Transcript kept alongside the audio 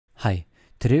Hi,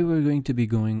 today we're going to be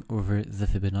going over the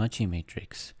Fibonacci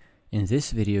matrix. In this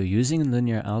video, using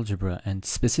linear algebra and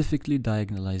specifically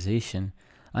diagonalization,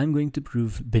 I'm going to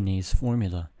prove Binet's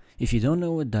formula. If you don't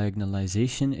know what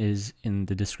diagonalization is, in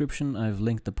the description I've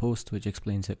linked a post which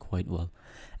explains it quite well.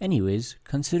 Anyways,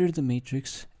 consider the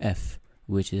matrix F,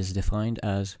 which is defined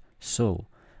as so,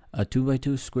 a 2 by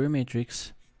 2 square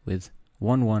matrix with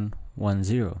 1, 1, 1,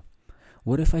 0.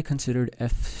 What if I considered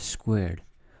F squared?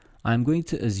 I'm going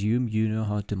to assume you know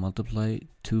how to multiply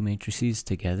two matrices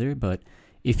together, but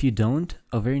if you don't,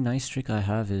 a very nice trick I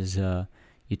have is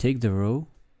you take the row,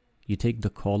 you take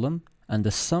the column, and the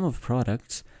sum of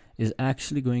products is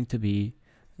actually going to be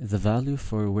the value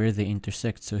for where they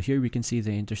intersect. So here we can see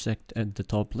they intersect at the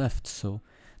top left. So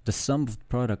the sum of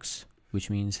products, which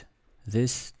means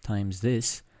this times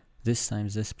this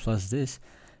times this plus this,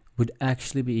 would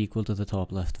actually be equal to the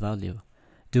top left value.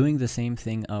 Doing the same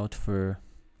thing out for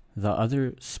the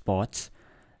other spots,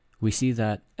 we see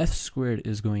that F squared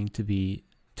is going to be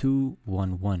 2,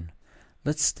 1, 1.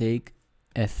 Let's take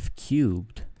F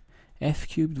cubed. F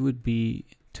cubed would be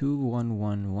 2, 1,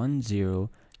 1, 1, 0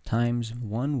 times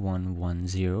 1, 1, 1,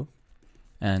 0.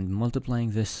 And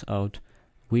multiplying this out,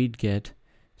 we'd get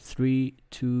 3,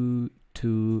 2,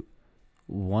 2,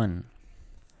 1.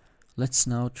 Let's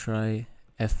now try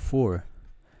F4.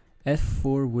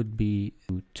 F4 would be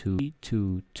 2,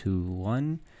 2, 2,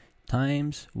 1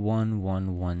 times 1,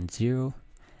 1, 1, 0.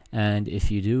 And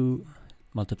if you do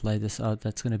multiply this out,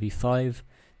 that's going to be 5,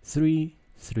 3,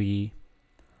 3,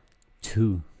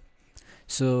 2.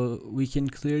 So we can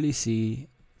clearly see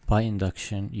by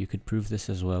induction, you could prove this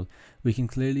as well, we can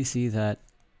clearly see that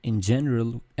in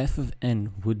general, f of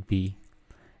n would be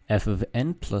f of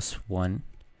n plus 1,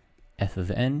 f of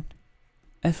n,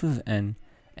 f of n,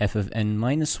 f of n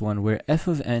minus 1, where f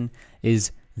of n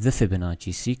is the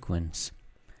Fibonacci sequence.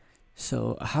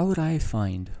 So how would I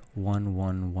find 1,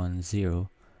 1, 1, 0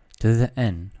 to the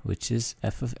n, which is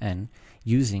f of n,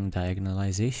 using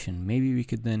diagonalization? Maybe we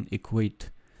could then equate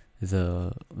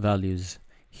the values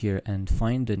here and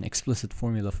find an explicit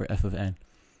formula for f of n.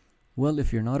 Well,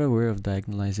 if you're not aware of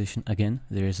diagonalization, again,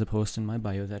 there is a post in my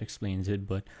bio that explains it,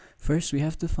 but first we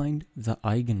have to find the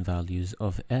eigenvalues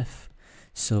of f.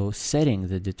 So setting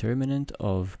the determinant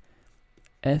of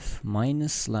f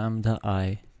minus lambda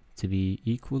I to be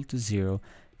equal to 0,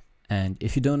 and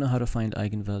if you don't know how to find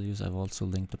eigenvalues, I've also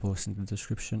linked a post in the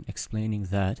description explaining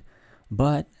that.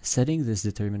 But setting this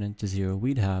determinant to 0,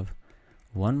 we'd have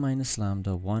 1 minus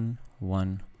lambda 1,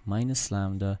 1 minus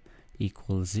lambda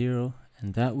equals 0,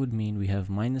 and that would mean we have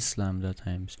minus lambda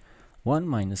times 1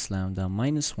 minus lambda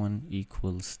minus 1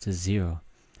 equals to 0.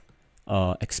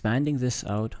 Expanding this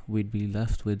out, we'd be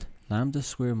left with lambda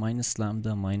squared minus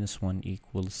lambda minus 1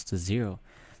 equals to 0.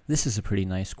 This is a pretty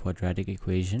nice quadratic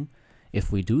equation.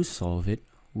 If we do solve it,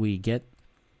 we get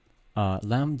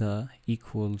lambda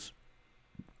equals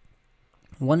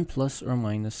 1 plus or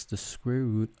minus the square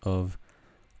root of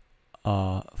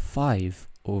 5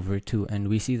 over 2. And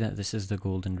we see that this is the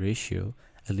golden ratio,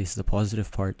 at least the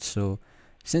positive part. So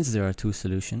since there are two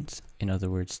solutions, in other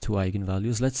words, two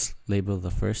eigenvalues, let's label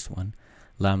the first one,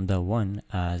 lambda 1,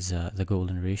 as the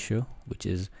golden ratio, which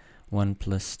is 1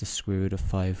 plus the square root of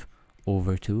 5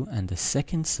 over 2, and the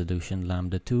second solution,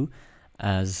 lambda 2,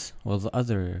 as well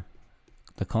the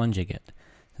conjugate.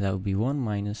 That would be 1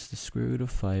 minus the square root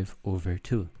of 5 over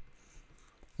 2.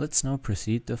 Let's now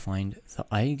proceed to find the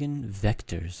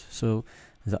eigenvectors. So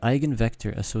the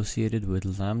eigenvector associated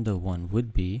with lambda 1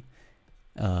 would be,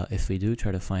 if we do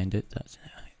try to find it, that's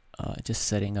just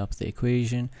setting up the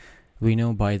equation. We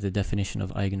know by the definition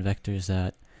of eigenvectors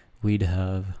that we'd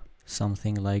have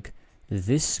something like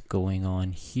this going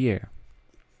on here.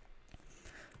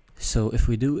 So if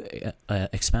we do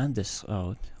expand this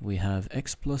out, we have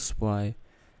x plus y,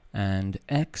 and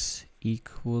x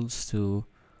equals to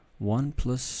 1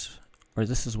 plus, or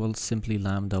this is well simply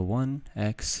lambda 1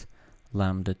 x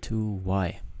lambda 2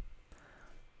 y.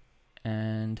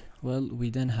 And well, we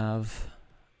then have,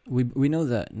 we know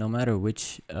that no matter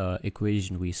which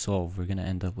equation we solve, we're going to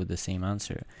end up with the same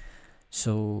answer.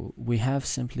 So we have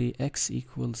simply x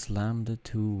equals lambda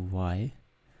 2y,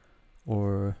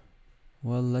 or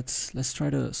well, let's try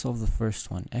to solve the first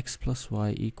one. X plus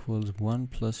y equals 1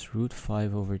 plus root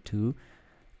 5 over 2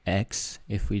 x.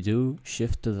 If we do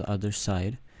shift to the other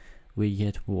side, we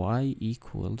get y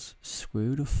equals square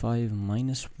root of 5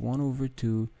 minus 1 over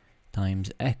 2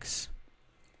 times x.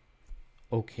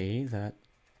 Okay, that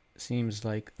seems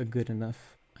like a good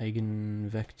enough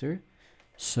eigenvector.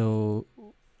 So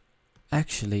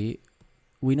actually,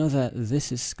 we know that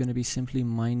this is going to be simply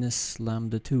minus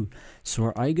lambda 2. So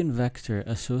our eigenvector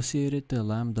associated to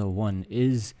lambda 1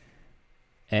 is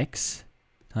x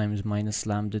times minus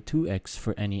lambda 2x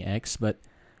for any x, but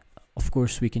of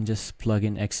course we can just plug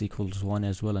in x equals 1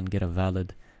 as well and get a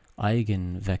valid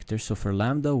eigenvector. So for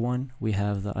lambda 1 we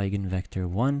have the eigenvector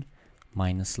 1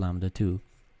 minus lambda 2.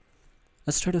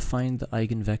 Let's try to find the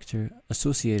eigenvector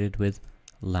associated with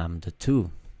lambda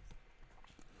 2.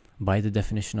 By the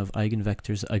definition of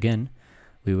eigenvectors again,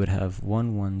 we would have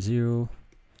 1 1 0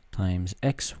 times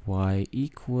xy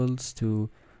equals to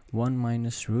 1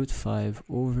 minus root 5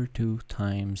 over 2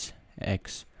 times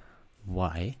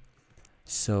xy.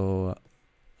 So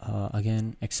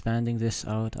again, expanding this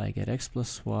out, I get x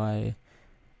plus y,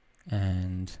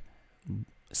 and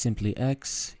simply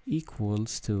x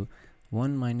equals to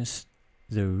 1 minus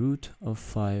the root of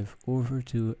 5 over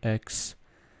 2x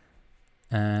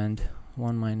and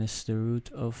 1 minus the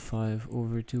root of 5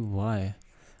 over 2y.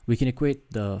 We can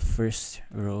equate the first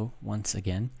row once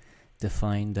again to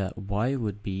find that y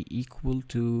would be equal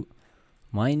to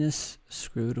minus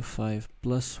square root of 5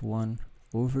 plus 1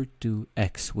 over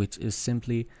 2x, which is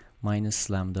simply minus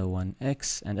lambda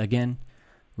 1x. And again,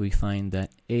 we find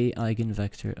that a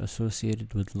eigenvector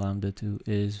associated with lambda 2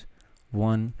 is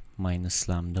 1 minus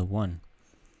lambda 1.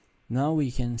 Now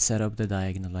we can set up the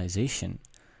diagonalization.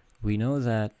 We know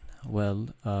that, well,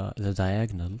 the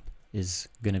diagonal is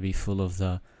going to be full of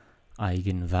the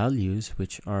eigenvalues,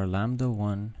 which are lambda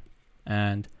 1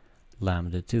 and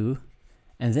lambda 2,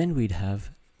 and then we'd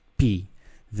have P.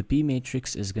 The P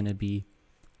matrix is going to be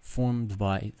formed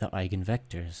by the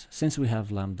eigenvectors. Since we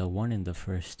have lambda 1 in the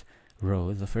first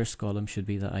row, the first column should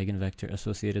be the eigenvector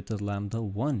associated to lambda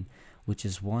 1, which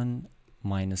is 1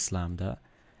 minus lambda,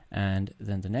 and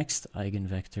then the next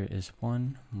eigenvector is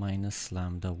 1 minus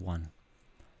lambda 1.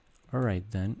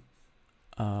 Alright then,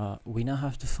 we now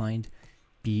have to find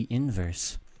P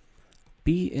inverse.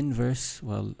 P inverse,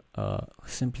 well,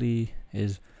 simply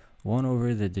is 1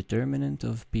 over the determinant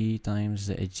of P times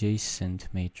the adjacent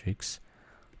matrix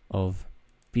of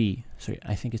P. Sorry,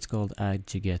 I think it's called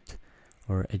adjugate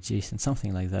or adjacent,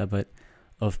 something like that, but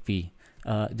of P.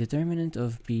 Determinant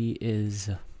of P is,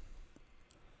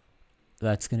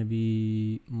 that's going to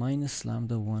be minus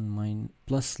lambda 1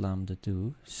 plus lambda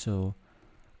 2, so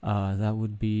that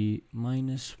would be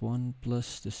minus 1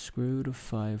 plus the square root of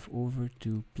 5 over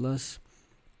 2 plus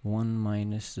 1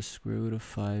 minus the square root of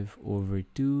 5 over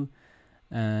 2,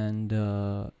 and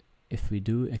if we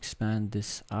do expand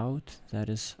this out, that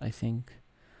is,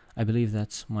 I believe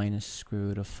that's minus square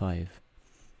root of 5.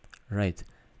 Right,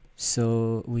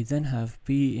 so we then have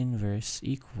P inverse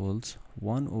equals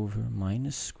 1 over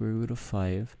minus square root of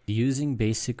 5. Using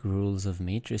basic rules of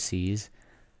matrices,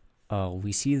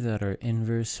 we see that our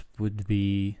inverse would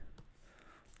be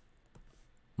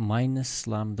minus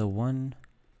lambda 1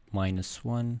 minus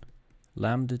 1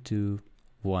 lambda 2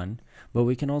 1, but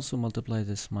we can also multiply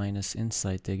this minus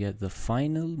inside to get the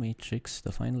final matrix,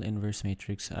 the final inverse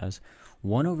matrix, as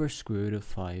 1 over square root of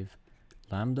 5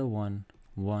 lambda 1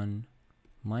 1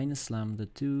 minus lambda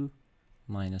 2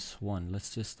 minus 1.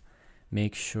 Let's just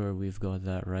make sure we've got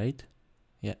that right.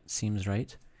 Yeah, seems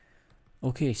right.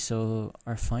 Okay, so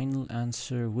our final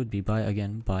answer would be, by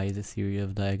the theory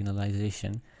of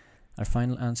diagonalization, our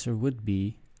final answer would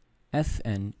be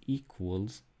Fn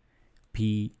equals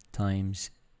P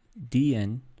times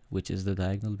Dn, which is the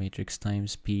diagonal matrix,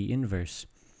 times P inverse.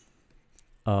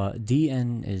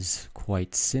 Dn is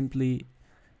quite simply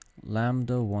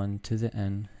lambda 1 to the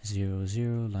n 0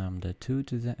 0 lambda 2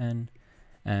 to the n,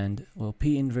 and well,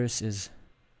 P inverse is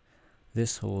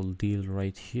this whole deal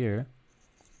right here.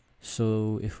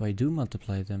 So if I do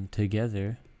multiply them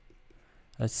together,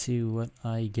 let's see what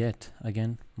I get.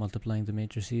 Again, multiplying the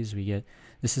matrices, we get,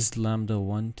 this is lambda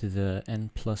 1 to the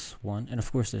n plus 1, and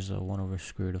of course there's a 1 over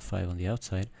square root of 5 on the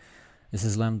outside. This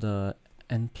is lambda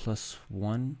n plus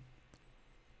 1,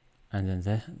 and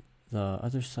then the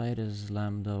other side is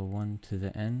lambda 1 to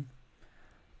the n.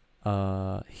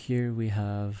 Here we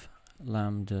have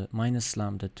lambda minus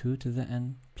lambda 2 to the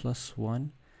n plus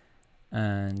 1,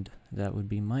 and that would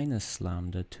be minus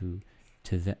lambda 2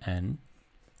 to the n,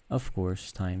 of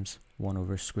course, times 1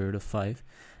 over square root of 5.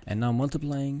 And now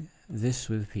multiplying this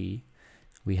with P,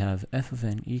 we have f of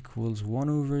n equals 1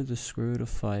 over the square root of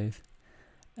 5,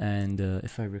 and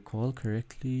if I recall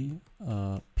correctly,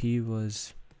 P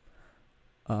was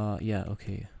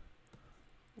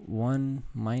 1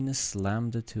 minus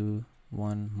lambda 2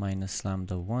 1 minus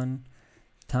lambda 1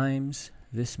 times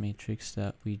this matrix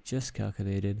that we just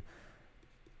calculated.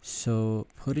 So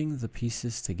putting the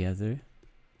pieces together,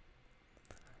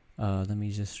 let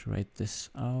me just write this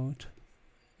out.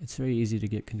 It's very easy to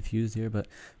get confused here, but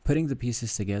putting the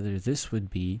pieces together, this would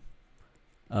be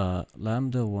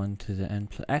lambda 1 to the n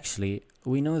plus, actually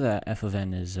we know that f of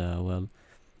n is well,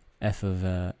 f of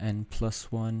n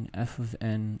plus 1, f of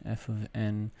n, f of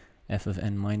n, f of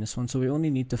n minus 1. So we only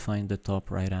need to find the top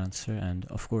right answer, and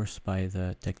of course by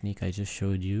the technique I just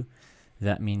showed you,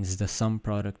 that means the sum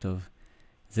product of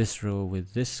this row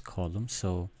with this column.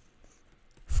 So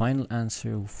final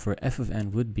answer for f of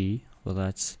n would be, well,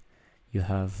 that's, you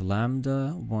have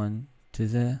lambda 1 to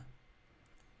the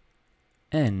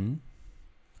n,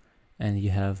 and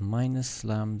you have minus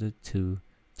lambda 2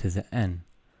 to the n.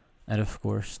 And of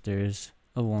course there's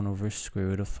a 1 over square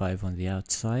root of 5 on the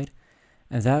outside,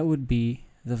 and that would be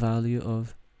the value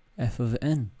of f of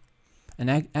n.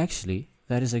 And actually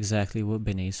that is exactly what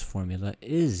Binet's formula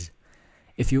is.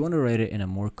 If you want to write it in a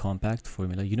more compact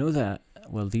formula, you know that,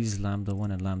 well, these lambda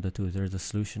 1 and lambda 2, they're the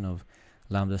solution of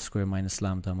lambda squared minus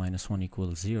lambda minus 1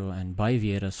 equals 0, and by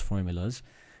Vieta's formulas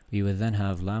we would then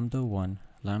have lambda 1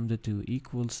 lambda 2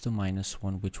 equals to minus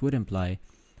 1, which would imply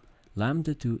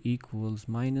lambda 2 equals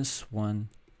minus 1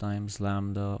 times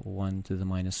lambda 1 to the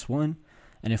minus 1.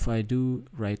 And if I do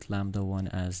write lambda 1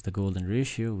 as the golden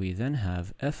ratio, we then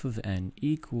have f of n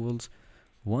equals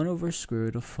 1 over square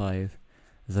root of 5,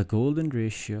 the golden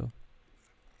ratio,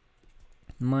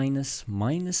 minus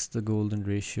the golden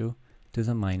ratio to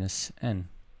the minus n.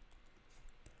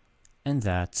 And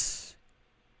that's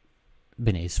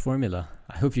Binet's formula.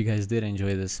 I hope you guys did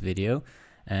enjoy this video.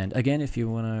 And again, if you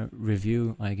want to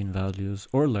review eigenvalues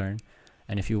or learn,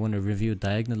 and if you want to review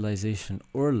diagonalization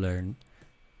or learn,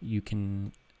 you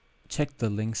can check the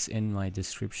links in my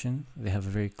description. They have a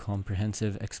very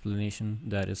comprehensive explanation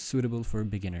that is suitable for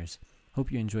beginners.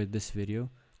 Hope you enjoyed this video.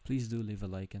 Please do leave a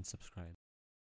like and subscribe.